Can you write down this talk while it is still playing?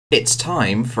It's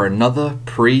time for another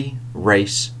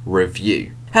pre-race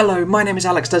review. Hello, my name is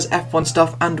Alex Does F1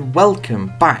 Stuff and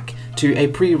welcome back to a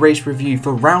pre-race review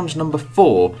for round number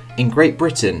 4 in Great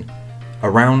Britain,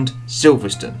 around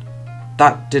Silverstone.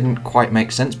 That didn't quite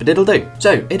make sense, but it'll do.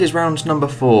 So, it is round number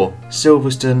 4,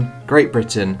 Silverstone, Great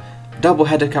Britain. Double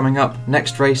header coming up,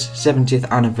 next race, 70th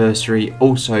anniversary,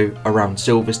 also around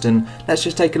Silverstone. Let's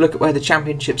just take a look at where the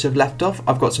championships have left off.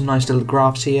 I've got some nice little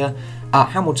graphs here.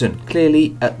 Hamilton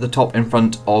clearly at the top in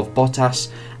front of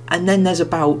Bottas, and then there's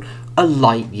about a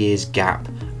light year's gap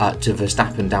to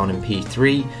Verstappen down in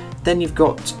P3. Then you've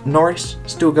got Norris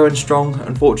still going strong.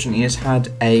 Unfortunately, has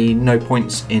had a no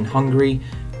points in Hungary.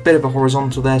 Bit of a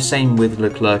horizontal there, same with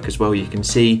Leclerc as well, you can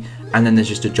see. And then there's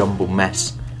just a jumble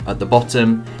mess at the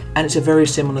bottom, and it's a very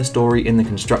similar story in the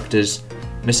constructors.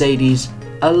 Mercedes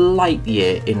a light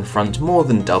year in front, more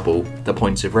than double the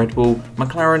points of Red Bull.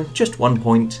 McLaren just 1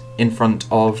 point in front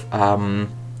of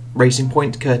Racing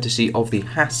Point, courtesy of the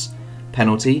Haas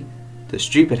penalty, the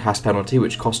stupid Haas penalty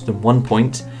which cost them 1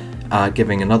 point,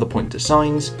 giving another point to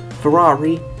Sainz.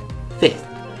 Ferrari 5th,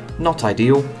 not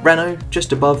ideal. Renault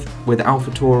just above with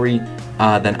AlphaTauri,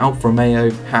 then Alfa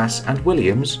Romeo, Haas and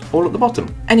Williams all at the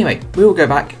bottom. Anyway, we will go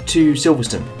back to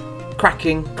Silverstone.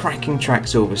 Cracking track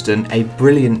Silverstone, a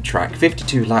brilliant track,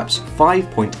 52 laps,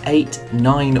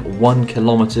 5.891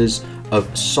 kilometres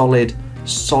of solid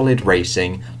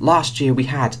racing. Last year we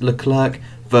had Leclerc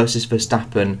versus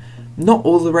Verstappen, not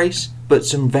all the race, but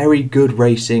some very good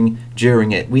racing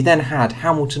during it. We then had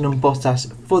Hamilton and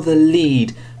Bottas for the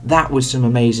lead. That was some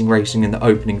amazing racing in the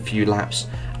opening few laps.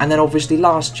 And then obviously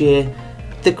last year,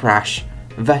 the crash,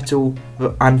 Vettel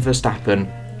and Verstappen.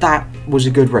 That was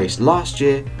a good race. Last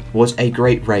year was a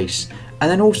great race. And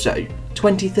then also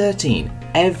 2013,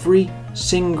 every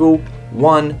single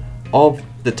one of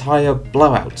the tyre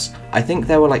blowouts. I think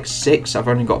there were like 6, I've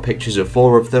only got pictures of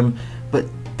 4 of them, but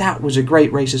that was a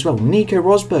great race as well. Nico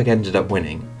Rosberg ended up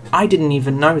winning. I didn't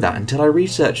even know that until I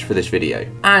researched for this video.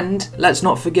 And let's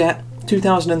not forget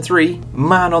 2003,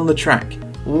 man on the track.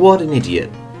 What an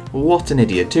idiot. What an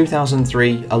idiot.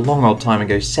 2003, a long old time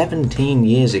ago, 17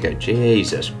 years ago,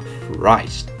 Jesus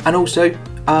Christ. And also,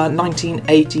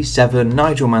 1987,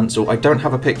 Nigel Mansell. I don't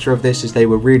have a picture of this as they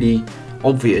were really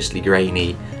obviously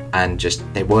grainy and just,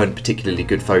 they weren't particularly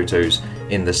good photos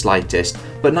in the slightest.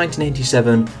 But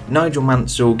 1987, Nigel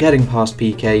Mansell getting past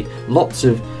Piquet, lots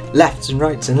of lefts and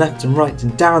rights and lefts and rights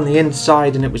and down the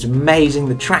inside, and it was amazing.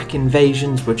 The track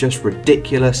invasions were just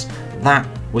ridiculous. That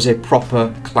was a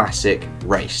proper classic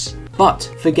race. But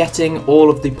forgetting all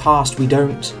of the past, we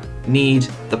don't need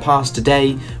the past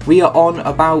today. We are on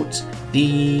about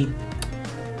the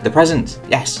present.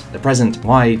 Yes, the present.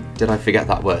 Why did I forget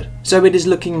that word? So it is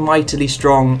looking mightily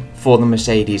strong for the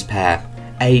Mercedes pair.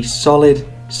 A solid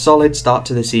start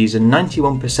to the season.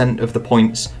 91% of the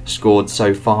points scored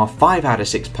so far, 5 out of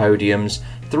 6 podiums,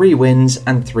 3 wins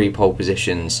and 3 pole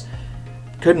positions.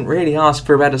 Couldn't really ask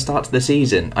for a better start to the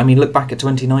season. I mean, look back at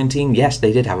 2019, yes,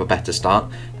 they did have a better start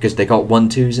because they got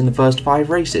 1-2s in the first 5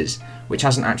 races, which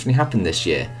hasn't actually happened this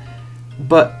year.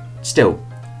 But still,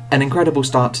 an incredible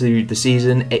start to the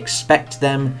season. Expect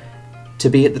them to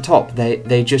be at the top.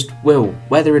 They just will.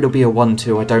 Whether it'll be a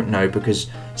 1-2, I don't know, because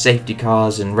safety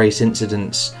cars and race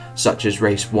incidents such as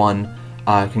race 1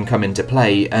 can come into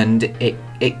play, and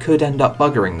it could end up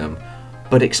buggering them.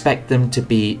 But expect them to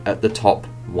be at the top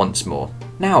once more.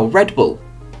 Now, Red Bull.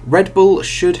 Red Bull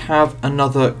should have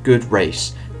another good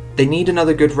race. They need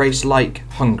another good race like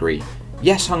Hungary.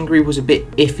 Yes, Hungary was a bit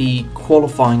iffy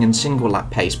qualifying and single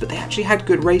lap pace, but they actually had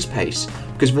good race pace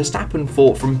because Verstappen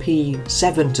fought from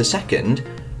P7 to 2nd,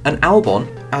 and Albon,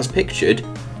 as pictured,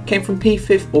 came from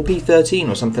P5 or P13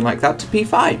 or something like that to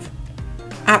P5.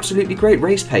 Absolutely great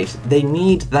race pace. They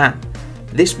need that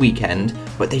this weekend,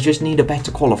 but they just need a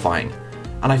better qualifying.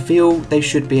 And I feel they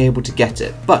should be able to get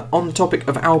it. But on the topic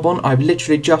of Albon, I've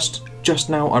literally just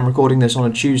now, I'm recording this on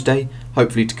a Tuesday,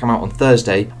 hopefully to come out on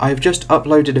Thursday, I have just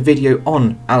uploaded a video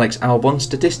on Alex Albon,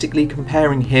 statistically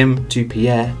comparing him to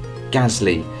Pierre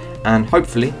Gasly, and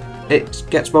hopefully it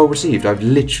gets well received. I've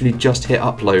literally just hit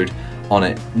upload on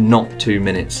it not 2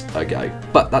 minutes ago.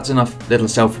 But that's enough little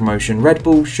self-promotion. Red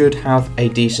Bull should have a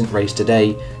decent race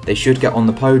today. They should get on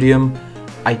the podium.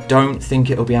 I don't think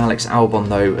it'll be Alex Albon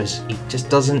though, as he just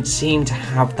doesn't seem to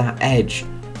have that edge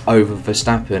over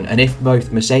Verstappen, and if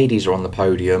both Mercedes are on the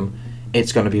podium,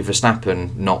 it's going to be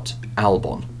Verstappen, not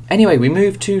Albon. Anyway, we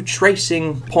move to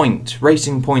Racing Point,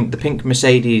 the pink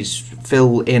Mercedes,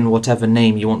 fill in whatever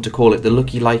name you want to call it, the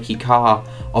looky-likey car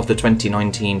of the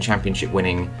 2019 championship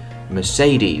winning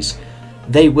Mercedes.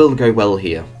 They will go well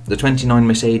here. The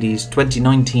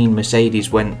 2019 Mercedes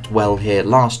went well here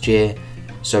last year.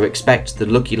 so expect the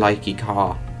looky-likey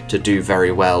car to do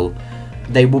very well.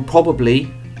 They will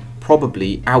probably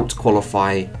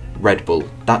out-qualify Red Bull.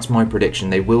 That's my prediction.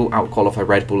 They will out-qualify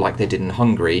Red Bull like they did in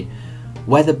Hungary.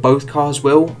 Whether both cars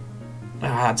will,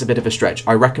 that's a bit of a stretch.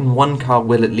 I reckon one car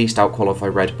will at least out-qualify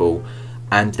Red Bull,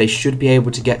 and they should be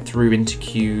able to get through into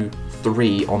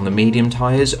Q3 on the medium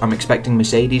tyres. I'm expecting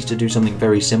Mercedes to do something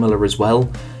very similar as well.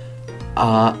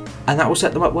 And that will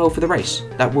set them up well for the race.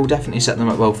 That will definitely set them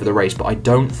up well for the race, but I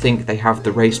don't think they have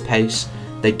the race pace,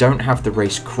 they don't have the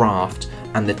race craft,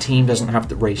 and the team doesn't have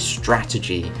the race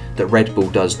strategy that Red Bull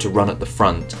does to run at the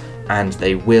front, and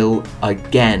they will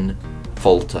again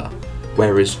falter.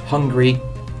 Whereas Hungary,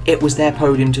 it was their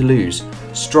podium to lose.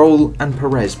 Stroll and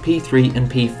Perez, P3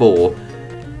 and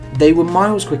P4, they were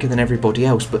miles quicker than everybody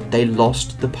else, but they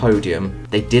lost the podium.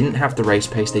 They didn't have the race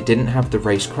pace, they didn't have the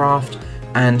race craft,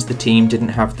 and the team didn't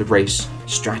have the race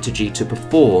strategy to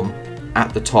perform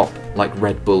at the top like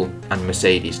Red Bull and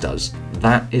Mercedes does.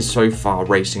 That is so far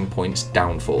Racing Point's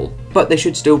downfall. But they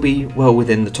should still be well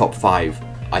within the top 5,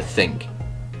 I think.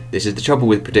 This is the trouble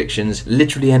with predictions,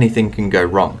 literally anything can go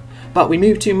wrong. But we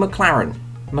move to McLaren.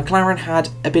 McLaren had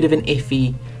a bit of an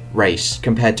iffy race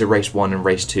compared to race 1 and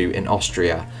race 2 in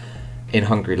Austria, in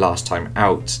Hungary last time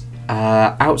out.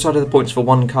 Outside of the points for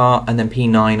one car, and then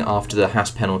P9 after the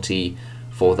Haas penalty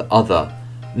for the other.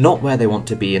 Not where they want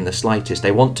to be in the slightest.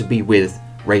 They want to be with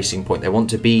Racing Point. They want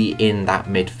to be in that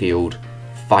midfield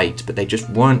fight, but they just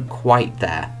weren't quite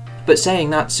there. But saying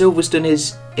that, Silverstone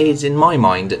is in my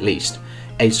mind at least,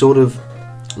 a sort of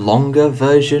longer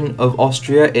version of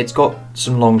Austria. It's got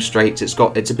some long straights,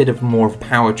 it's a bit of more of a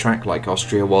power track like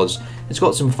Austria was. It's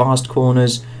got some fast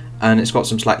corners, and it's got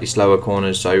some slightly slower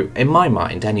corners, so in my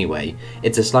mind anyway,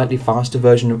 it's a slightly faster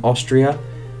version of Austria,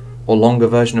 or longer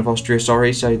version of Austria,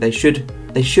 sorry, so they should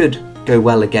go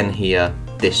well again here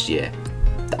this year.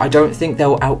 I don't think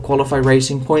they'll out-qualify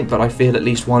Racing Point, but I feel at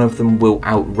least one of them will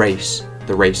out-race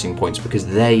the Racing Points because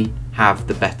they have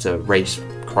the better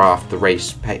racecraft,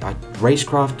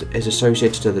 racecraft is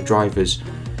associated to the drivers.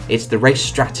 It's the race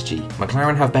strategy.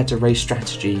 McLaren have better race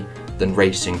strategy than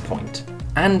Racing Point.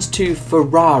 And to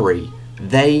Ferrari,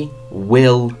 they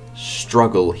will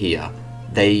struggle here.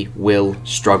 They will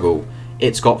struggle.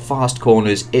 It's got fast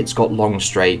corners, it's got long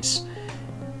straights,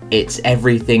 it's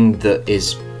everything that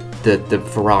is the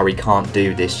Ferrari can't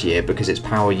do this year because its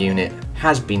power unit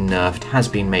has been nerfed, has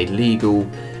been made legal.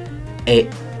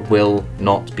 It will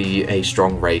not be a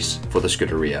strong race for the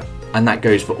Scuderia. And that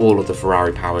goes for all of the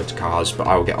Ferrari powered cars, but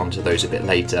I will get onto those a bit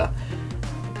later.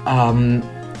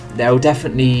 They'll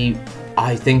definitely,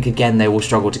 I think again, they will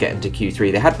struggle to get into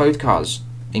Q3. They had both cars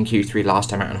in Q3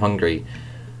 last time out in Hungary,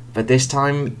 but this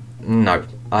time, no,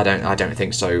 I don't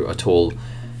think so at all.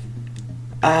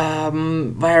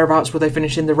 Whereabouts will they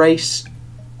finish in the race?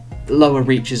 Lower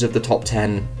reaches of the top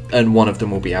 10, and one of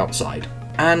them will be outside.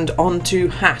 And on to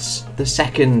Haas, the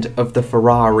second of the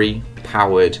Ferrari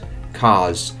powered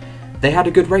cars. They had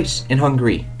a good race in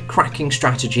Hungary. Cracking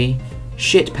strategy,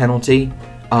 shit penalty,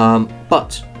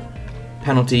 but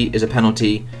penalty is a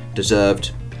penalty,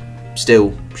 deserved,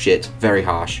 still shit, very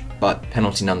harsh, but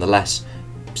penalty nonetheless.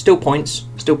 Still points,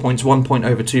 1 point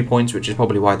over 2 points, which is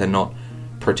probably why they're not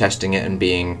protesting it and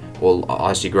being all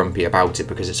icy grumpy about it,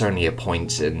 because it's only a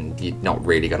point and you're not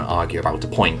really going to argue about a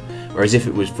point. Whereas if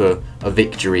it was for a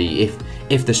victory,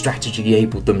 if the strategy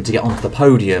enabled them to get onto the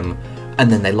podium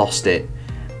and then they lost it,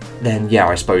 then yeah,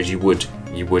 I suppose you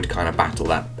would kind of battle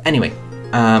that. Anyway,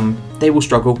 they will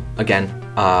struggle again.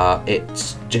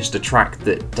 It's just a track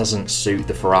that doesn't suit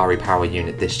the Ferrari power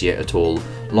unit this year at all.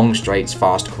 Long straights,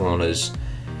 fast corners.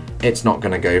 It's not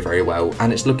going to go very well,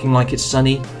 and it's looking like it's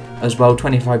sunny as well,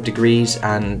 25 degrees,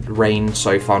 and rain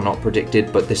so far not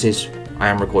predicted, but I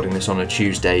am recording this on a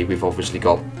Tuesday. We've obviously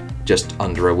got just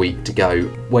under a week to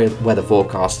go. Weather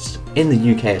forecasts in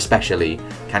the UK especially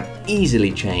can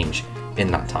easily change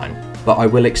in that time, but I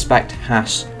will expect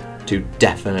Haas to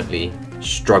definitely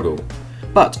struggle.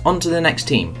 But on to the next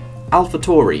team,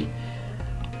 AlphaTauri.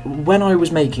 When I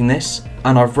was making this,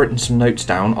 and I've written some notes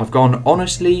down, I've gone,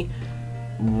 honestly,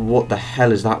 what the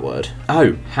hell is that word?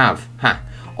 Oh,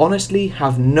 honestly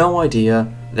have no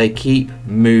idea. They keep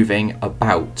moving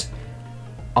about.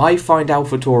 I find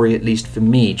AlphaTauri, at least for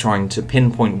me, trying to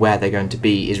pinpoint where they're going to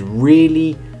be is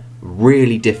really,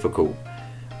 really difficult.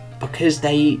 Because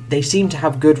they seem to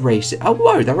have good races. Oh,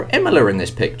 whoa, there are Imola in this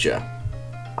picture.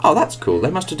 Oh, that's cool. They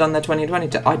must have done their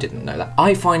 2020. I didn't know that.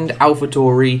 I find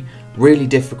AlphaTauri really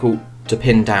difficult to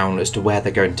pin down as to where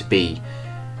they're going to be.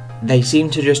 They seem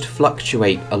to just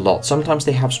fluctuate a lot. Sometimes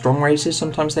they have strong races,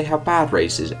 sometimes they have bad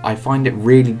races. I find it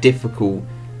really difficult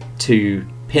to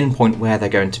pinpoint where they're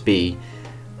going to be.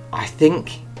 I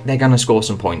think they're going to score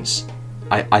some points.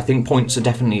 I think points are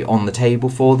definitely on the table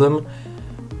for them,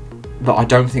 but I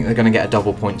don't think they're going to get a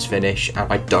double points finish,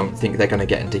 and I don't think they're going to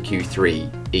get into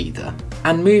Q3 either.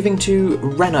 And moving to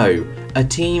Renault, a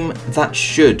team that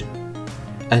should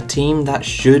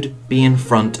be in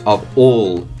front of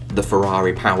all the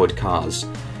Ferrari powered cars.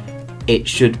 It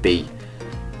should be.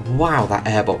 Wow, that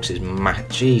airbox is mad.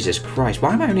 Jesus Christ,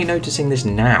 why am I only noticing this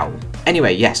now?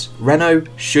 Anyway, yes, Renault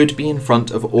should be in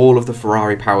front of all of the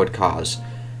Ferrari powered cars.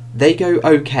 They go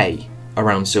okay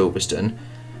around Silverstone,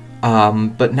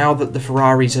 but now that the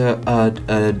Ferraris are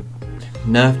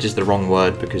nerfed is the wrong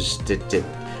word, because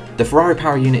the Ferrari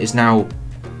power unit is now,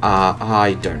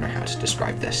 I don't know how to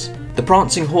describe this. The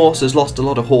prancing horse has lost a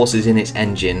lot of horses in its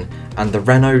engine, and the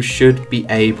Renault should be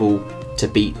able to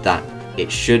beat that.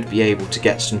 It should be able to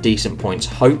get some decent points.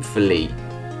 Hopefully,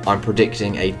 I'm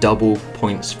predicting a double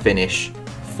points finish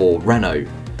for Renault.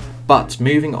 But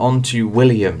moving on to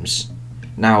Williams.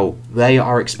 Now, they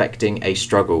are expecting a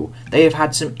struggle. They have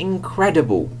had some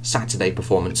incredible Saturday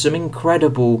performance, some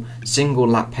incredible single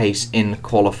lap pace in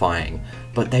qualifying,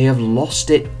 but they have lost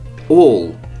it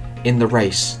all in the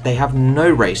race. They have no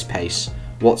race pace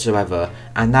whatsoever,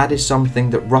 and that is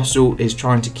something that Russell is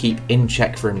trying to keep in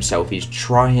check for himself. He's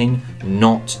trying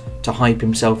not to hype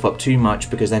himself up too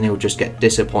much, because then he'll just get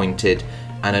disappointed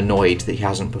and annoyed that he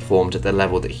hasn't performed at the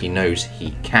level that he knows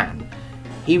he can.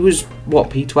 He was, what,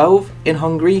 P12 in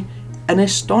Hungary? An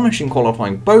astonishing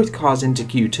qualifying, both cars into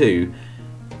Q2,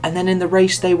 and then in the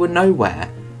race they were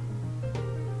nowhere.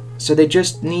 So they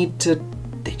just need to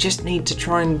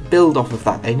try and build off of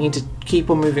that. They need to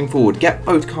keep on moving forward, get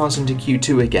both cars into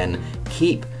Q2 again,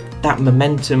 keep that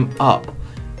momentum up,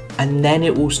 and then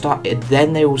it will start.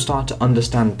 Then they will start to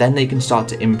understand. Then they can start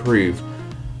to improve.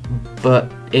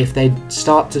 But if they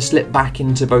start to slip back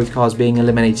into both cars being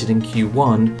eliminated in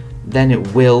Q1, then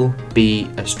it will be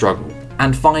a struggle.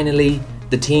 And finally,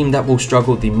 the team that will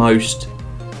struggle the most,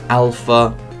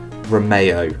 Alfa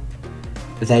Romeo.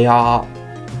 They are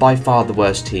by far the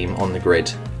worst team on the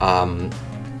grid.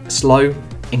 Slow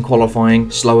in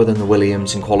qualifying, slower than the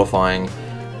Williams in qualifying,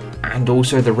 and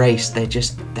also the race, they're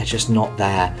just not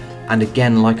there. And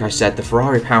again, like I said, the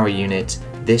Ferrari power unit,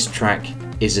 this track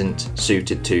isn't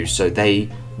suited to, so they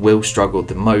will struggle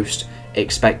the most.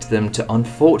 Expect them to,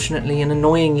 unfortunately and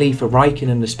annoyingly for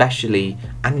Raikkonen especially,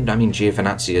 and I mean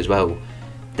Giovinazzi as well,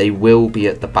 they will be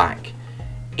at the back.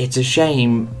 It's a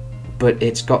shame, but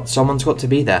someone's got to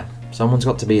be there. Someone's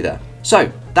got to be there.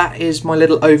 So that is my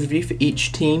little overview for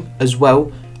each team as well.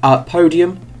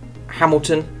 Podium,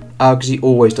 Hamilton, because he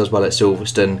always does well at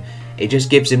Silverstone. It just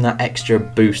gives him that extra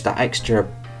boost, that extra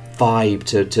vibe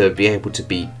to be able to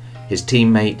beat his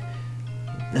teammate.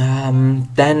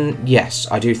 Then yes,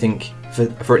 I do think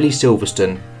for at least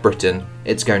Silverstone, Britain,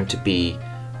 it's going to be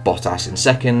Bottas in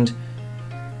second.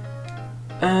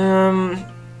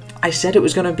 I said it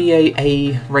was going to be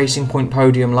a Racing Point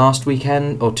podium last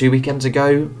weekend, or 2 weekends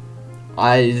ago.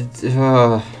 I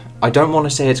don't want to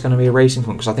say it's going to be a Racing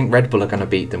Point, because I think Red Bull are going to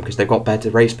beat them because they've got better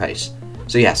race pace.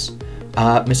 So yes,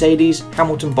 Mercedes,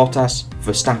 Hamilton, Bottas,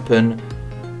 Verstappen,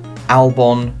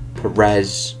 Albon,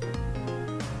 Perez,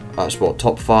 that's what,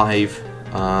 top 5.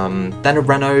 Then a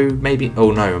Renault, maybe.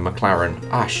 Oh no, a McLaren.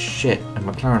 Ah shit, a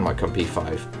McLaren might come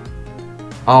P5.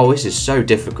 Oh, this is so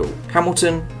difficult.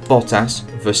 Hamilton, Bottas,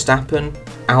 Verstappen,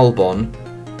 Albon,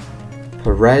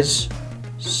 Perez,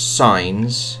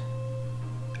 Sainz,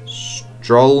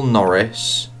 Stroll,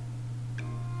 Norris,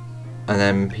 and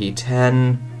then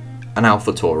P10, and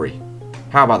AlphaTauri.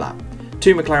 How about that?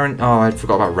 2 McLaren. Oh, I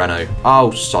forgot about Renault. Oh,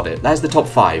 sod it. There's the top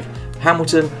 5.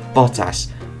 Hamilton,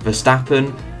 Bottas,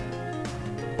 Verstappen.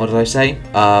 What did I say?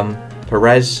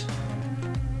 Perez,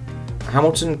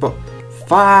 Hamilton,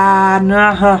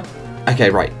 Okay,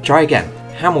 right. Try again.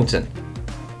 Hamilton,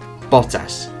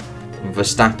 Bottas,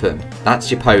 Verstappen. That's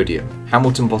your podium.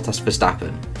 Hamilton, Bottas,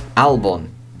 Verstappen. Albon,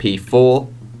 P4.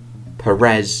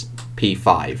 Perez,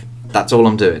 P5. That's all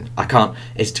I'm doing. I can't.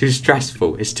 It's too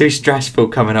stressful. It's too stressful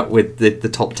coming up with the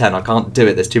top 10. I can't do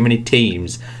it. There's too many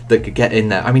teams that could get in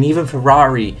there. I mean, even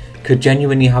Ferrari could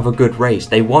genuinely have a good race.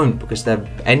 They won't, because their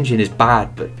engine is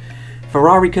bad, but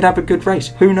Ferrari could have a good race.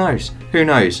 Who knows? Who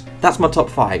knows? That's my top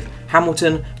 5.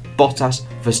 Hamilton, Bottas,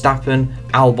 Verstappen,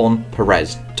 Albon,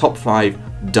 Perez. Top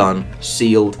 5, done,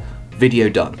 sealed, video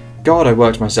done. God, I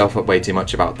worked myself up way too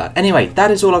much about that. Anyway,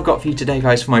 that is all I've got for you today,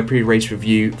 guys, for my pre-race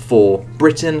review for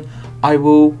Britain. I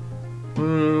will...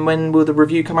 when will the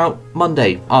review come out?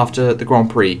 Monday, after the Grand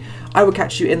Prix. I will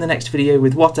catch you in the next video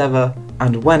with whatever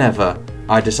and whenever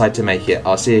I decide to make it.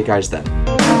 I'll see you guys then.